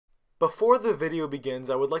Before the video begins,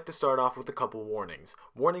 I would like to start off with a couple warnings.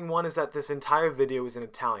 Warning 1 is that this entire video is in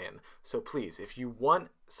Italian, so please, if you want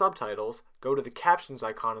subtitles, go to the captions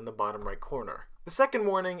icon in the bottom right corner. The second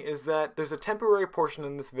warning is that there's a temporary portion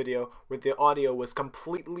in this video where the audio was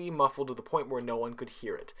completely muffled to the point where no one could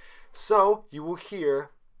hear it. So, you will hear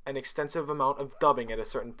an extensive amount of dubbing at a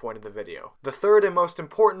certain point in the video. The third and most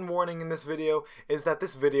important warning in this video is that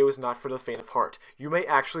this video is not for the faint of heart. You may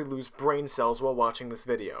actually lose brain cells while watching this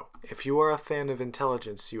video. If you are a fan of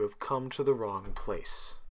intelligence, you have come to the wrong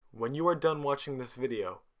place. When you are done watching this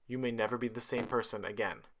video, you may never be the same person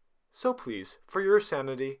again. So please, for your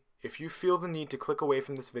sanity, if you feel the need to click away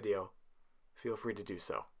from this video, feel free to do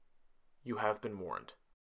so. You have been warned.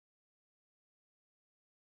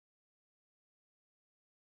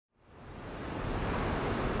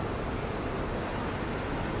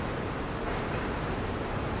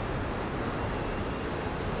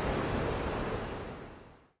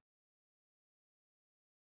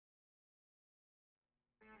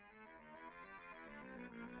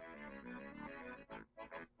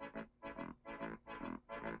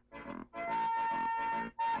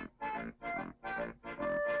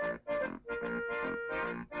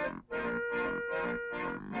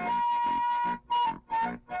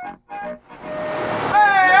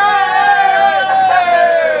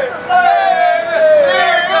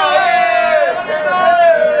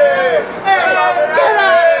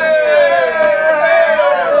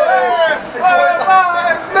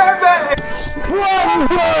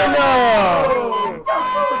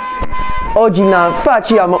 Oggi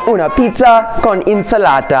facciamo una pizza con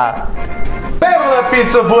insalata. Per una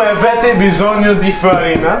pizza voi avete bisogno di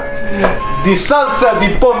farina, di salsa di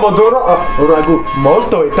pomodoro, un ragù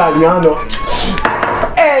molto italiano,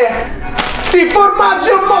 e di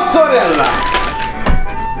formaggio mozzarella.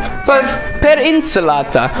 Per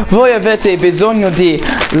insalata voi avete bisogno di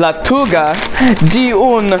lattuga, di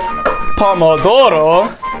un pomodoro,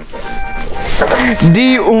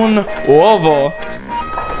 di un uovo.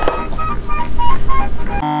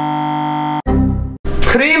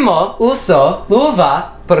 Primo uso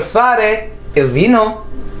l'uva per fare il vino.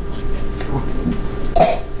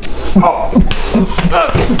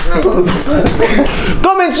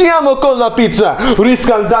 Cominciamo con la pizza,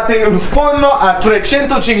 riscaldata in un forno a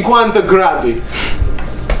 350 gradi.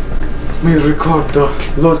 Mi ricordo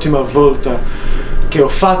l'ultima volta che ho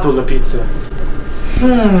fatto la pizza.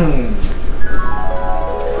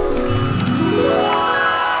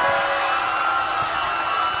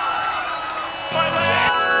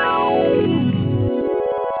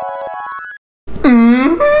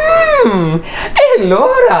 E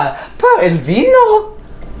allora, per il vino?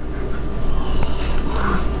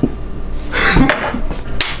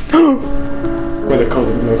 Quelle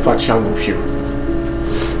cose non facciamo più.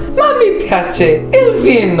 Ma mi piace il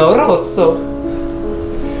vino rosso.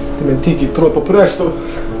 Dimentichi troppo presto.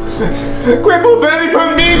 Quei poveri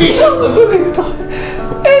bambini! Sono guarito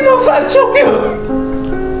e non faccio più.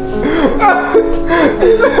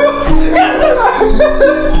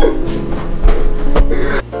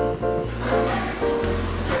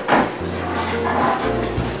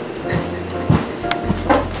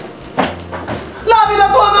 Lavi la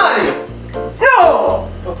tua mano!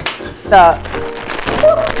 No!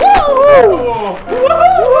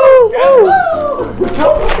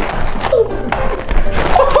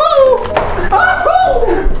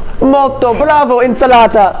 Molto bravo,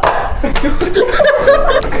 insalata.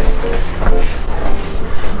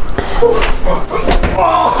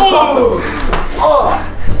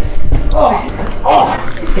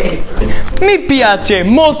 Mi piace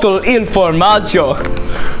molto il formaggio.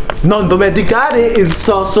 Non dimenticare il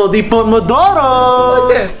sosso di pomodoro!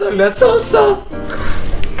 Adesso la salsa.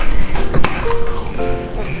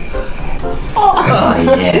 Oh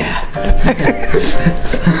yeah!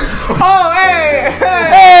 Oh, hey!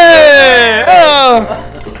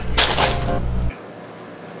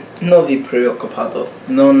 Non vi preoccupate,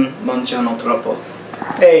 non mangiano troppo.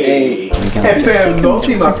 Ehi! E per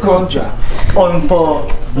l'ultima cosa, un po'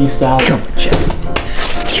 di sale.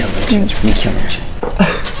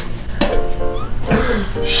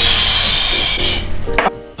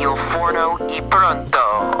 Il forno è pronto.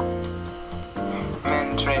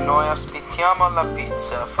 Mentre noi aspettiamo la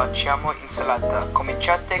pizza, facciamo insalata.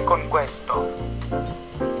 Cominciate con questo.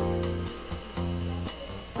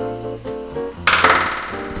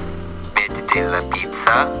 Mettete la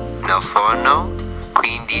pizza nel forno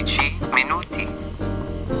 15 minuti.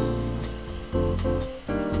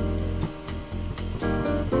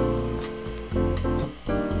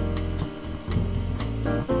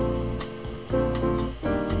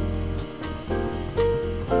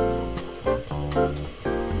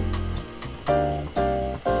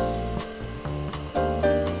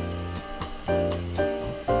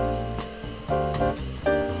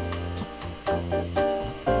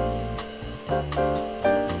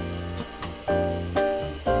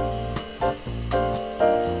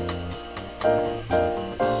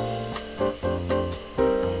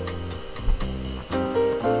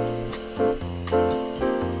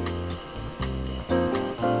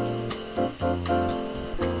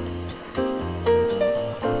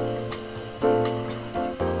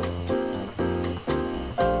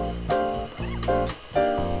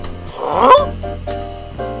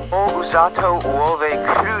 usato uova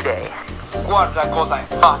crude. Guarda cosa hai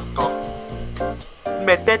fatto.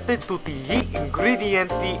 Mettete tutti gli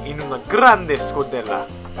ingredienti in una grande scodella.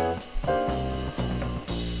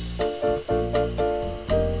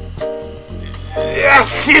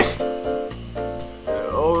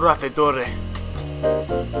 Ora fedore.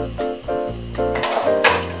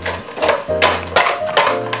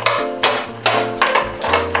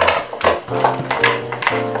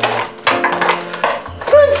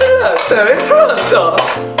 Insalata, è pronto!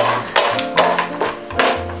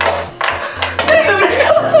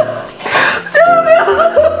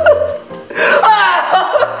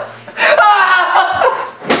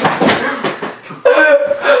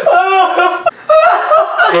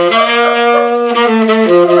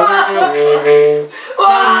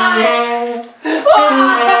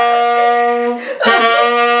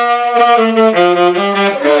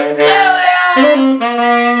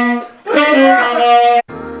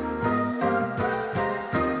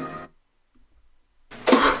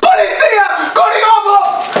 Polizia! Corriamo!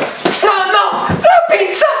 No, no! La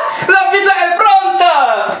pizza! La pizza è pronta!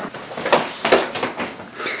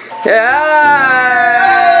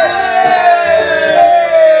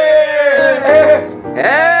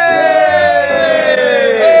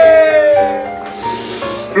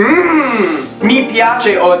 Mi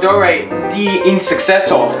piace odore di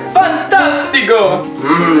insuccesso. Fantastico!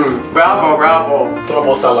 Bravo, bravo.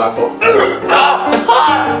 Troppo salato.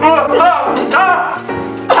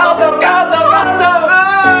 Caldo, caldo, caldo.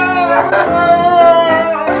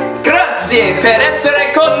 Grazie per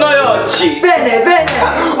essere con noi oggi! Bene, bene.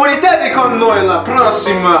 Unitevi con noi la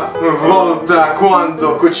prossima volta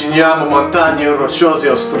quando cuciniamo montagne rocciose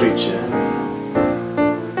e ostriche.